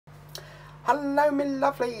Hello my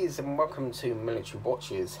lovelies and welcome to Military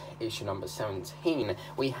Watches issue number 17.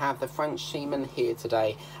 We have the French Seaman here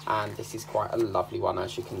today and this is quite a lovely one.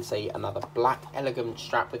 As you can see, another black elegant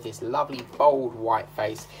strap with this lovely bold white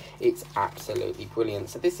face. It's absolutely brilliant.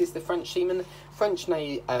 So this is the French Seaman, French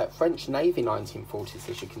Navy 1940s,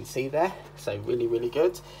 as you can see there. So really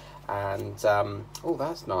good. And oh,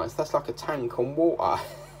 that's nice. That's like a tank on water.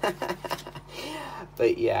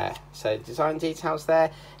 But yeah, so design details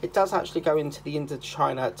there. It does actually go into the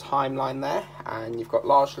Indochina timeline there, and you've got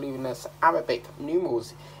large luminous Arabic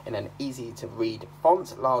numerals in an easy to read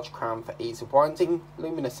font, large crown for ease of winding,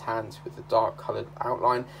 luminous hands with a dark coloured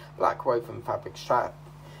outline, black woven fabric strap,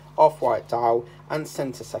 off-white dial, and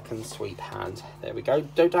centre second sweep hand. There we go,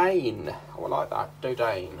 Dodane. Oh, I like that,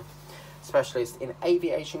 Dodane. Specialist in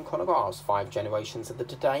aviation chronographs, 5 generations of the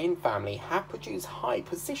Dodane family have produced high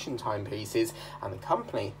precision timepieces, and the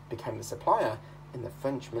company became the supplier in the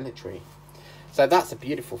French military. So that's a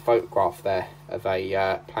beautiful photograph there of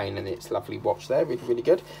a plane and its lovely watch there, really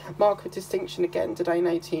good. Mark of distinction again, Dodane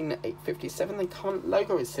 1857. The current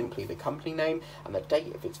logo is simply the company name and the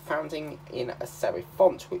date of its founding in a serif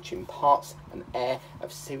font, which imparts an air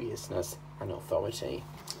of seriousness and authority.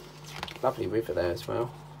 Lovely river there as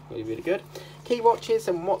well. Really good. Key watches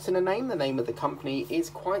and what's in a name? The name of the company is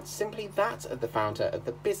quite simply that of the founder of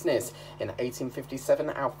the business. In 1857,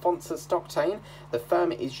 Alphonsus D'Octane, the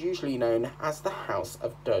firm is usually known as the House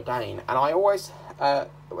of Dodane. And I always,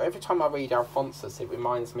 every time I read Alphonsus, it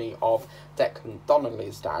reminds me of Declan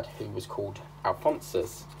Donnelly's dad, who was called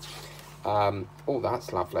Alphonsus. Oh,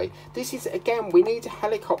 that's lovely. This is, again, we need a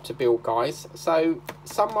helicopter build, guys. So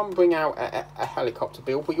someone bring out a helicopter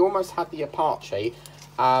build. We almost had the Apache.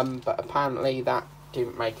 But apparently that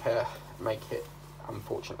didn't make it,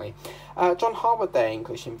 unfortunately. John Harwood there,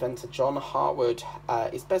 English inventor John Harwood,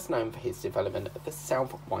 is best known for his development of the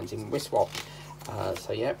self-winding wristwatch.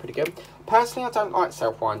 So yeah, pretty good. Personally, I don't like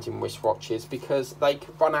self-winding wristwatches because they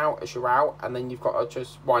could run out as you're out and then you've got to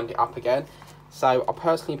just wind it up again. So I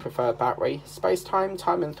personally prefer battery. Space-time,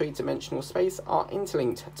 time and three-dimensional space are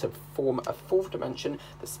interlinked to form a fourth dimension,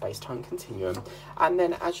 the space-time continuum. And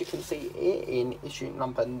then as you can see here in issue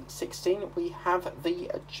number 16, we have the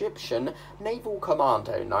Egyptian Naval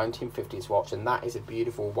Commando 1950s watch, and that is a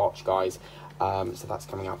beautiful watch, guys. So that's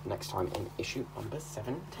coming up next time in issue number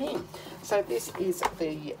 17. So this is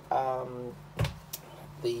the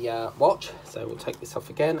watch. So we'll take this off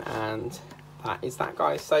again, and that is that,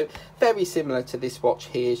 guys. So very similar to this watch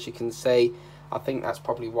here, as you can see. I think that's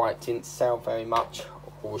probably why it didn't sell very much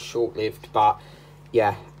or was short-lived. But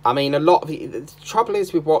yeah, I mean, a lot of it, the trouble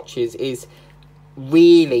is with watches is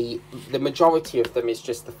really the majority of them is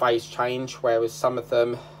just the phase change, whereas some of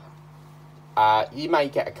them you may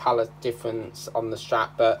get a color difference on the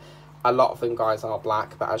strap, but a lot of them, guys, are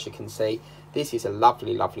black. But as you can see, this is a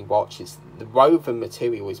lovely watch. It's the woven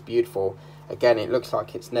material is beautiful. Again, it looks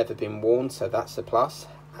like it's never been worn, so that's a plus.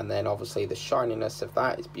 And then obviously the shininess of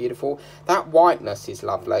that is beautiful. That whiteness is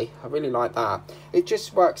lovely. I really like that. It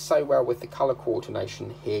just works so well with the colour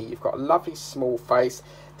coordination here. You've got a lovely small face.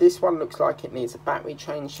 This one looks like it needs a battery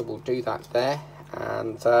change, so we'll do that there.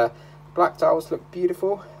 And black dials look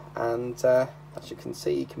beautiful. And as you can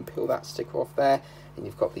see, you can peel that sticker off there. And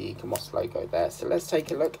you've got the ECOMOS logo there. So let's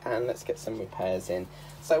take a look and let's get some repairs in.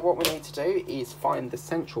 So what we need to do is find the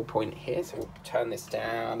central point here. So we'll turn this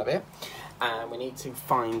down a bit. And we need to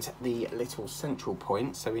find the little central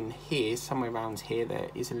point. So in here, somewhere around here, there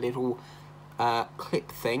is a little clip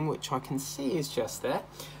thing, which I can see is just there.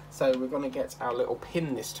 So we're going to get our little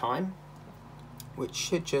pin this time, which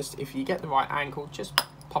should just, if you get the right angle, just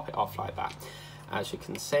pop it off like that, as you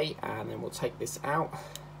can see. And then we'll take this out.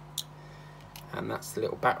 And that's the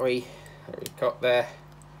little battery that we've got there.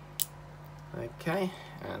 Okay,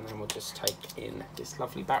 and then we'll just take in this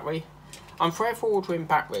lovely battery. I'm forever ordering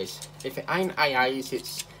batteries. If it ain't AA's,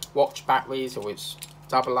 it's watch batteries or it's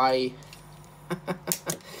AA.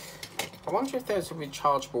 I wonder if there's a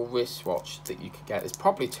rechargeable wristwatch that you could get. It's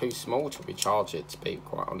probably too small to recharge it, to be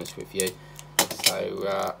quite honest with you.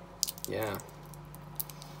 So, yeah.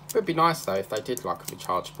 It would be nice though if they did like a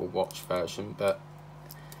rechargeable watch version, but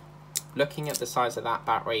looking at the size of that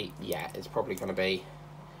battery, yeah, it's probably going to be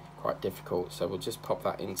quite difficult. So we'll just pop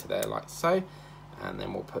that into there like so, and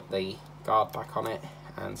then we'll put the guard back on it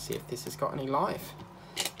and see if this has got any life.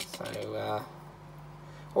 So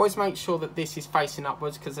always make sure that this is facing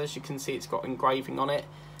upwards, because as you can see, it's got engraving on it,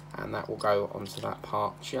 and that will go onto that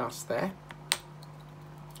part just there.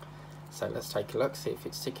 So let's take a look, see if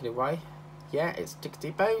it's ticking away. Yeah, it's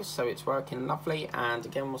tickety-boo, so it's working lovely. And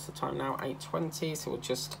again, what's the time now? 8:20. So we'll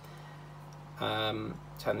just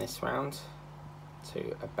turn this round.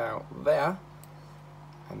 to about there.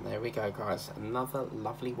 And there we go, guys. Another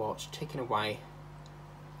lovely watch ticking away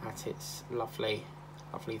at its lovely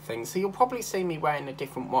thing. So you'll probably see me wearing a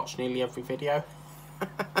different watch nearly every video.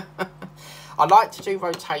 I like to do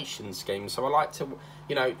rotation schemes, so I like to,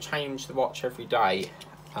 you know, change the watch every day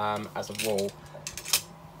as a rule.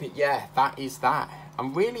 But yeah, that is that. I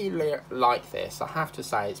really like this. I have to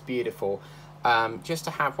say, it's beautiful. Just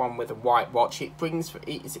to have one with a white watch,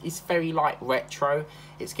 it's very like retro.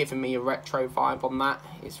 It's given me a retro vibe on that.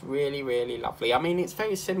 It's really lovely. I mean, it's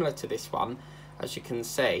very similar to this one, as you can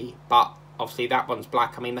see, but obviously that one's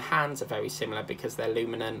black. I mean, the hands are very similar because they're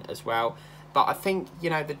luminant as well. But I think, you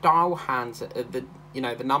know, the dial hands,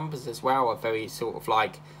 the numbers as well are very sort of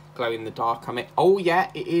like glow in the dark. I mean, oh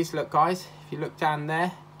yeah, it is. Look, guys, if you look down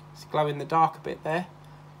there, it's glow in the dark a bit there.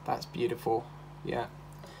 That's beautiful. Yeah.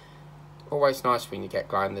 Always nice when you get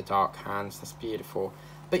glow in the dark hands. That's beautiful.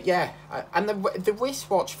 But yeah, and the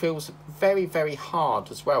wristwatch feels very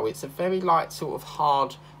hard as well. It's a very light sort of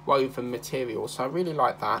hard woven material, so I really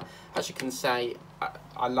like that. As you can see,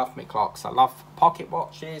 I love my clocks. I love pocket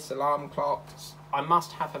watches, alarm clocks. I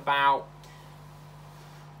must have about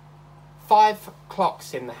 5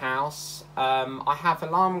 clocks in the house. I have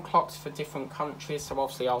alarm clocks for different countries, so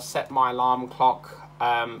obviously I'll set my alarm clock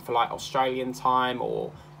for like Australian time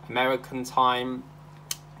or American time,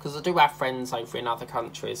 because I do have friends over in other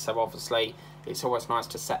countries, so obviously it's always nice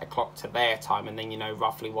to set a clock to their time and then you know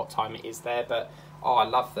roughly what time it is there. But oh, I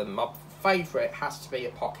love them. My favourite has to be a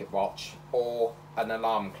pocket watch or an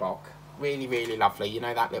alarm clock. Really lovely. You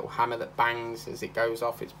know, that little hammer that bangs as it goes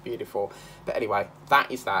off. It's beautiful. But anyway,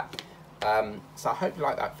 that is that. So I hope you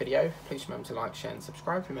like that video. Please remember to like, share and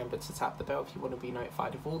subscribe. Remember to tap the bell if you want to be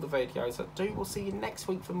notified of all the videos I do. We'll see you next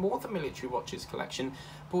week for more of the Military Watches collection,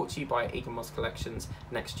 brought to you by Eaglemoss Collections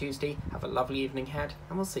next Tuesday. Have a lovely evening ahead,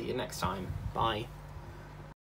 and we'll see you next time. Bye.